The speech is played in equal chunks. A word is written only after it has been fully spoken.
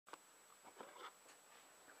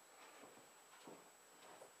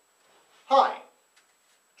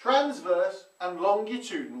transverse and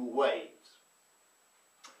longitudinal waves.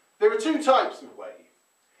 There are two types of wave.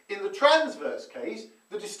 In the transverse case,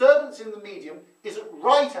 the disturbance in the medium is at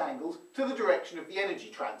right angles to the direction of the energy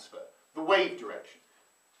transfer, the wave direction.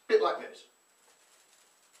 A bit like this.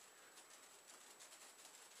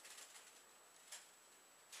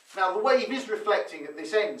 Now the wave is reflecting at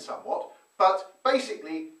this end somewhat, but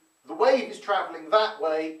basically the wave is travelling that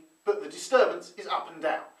way, but the disturbance is up and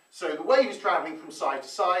down. So the wave is travelling from side to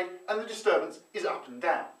side and the disturbance is up and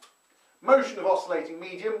down. Motion of oscillating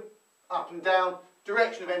medium, up and down,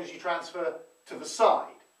 direction of energy transfer to the side.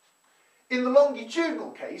 In the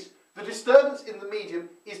longitudinal case, the disturbance in the medium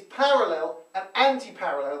is parallel and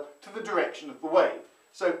anti-parallel to the direction of the wave.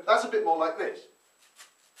 So that's a bit more like this.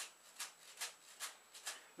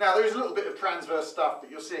 Now there is a little bit of transverse stuff that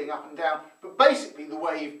you're seeing up and down, but basically the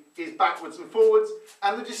wave is backwards and forwards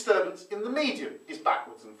and the disturbance in the medium is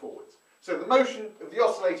backwards and forwards. So the motion of the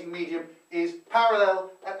oscillating medium is parallel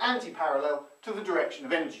and anti-parallel to the direction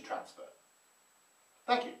of energy transfer.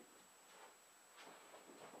 Thank you.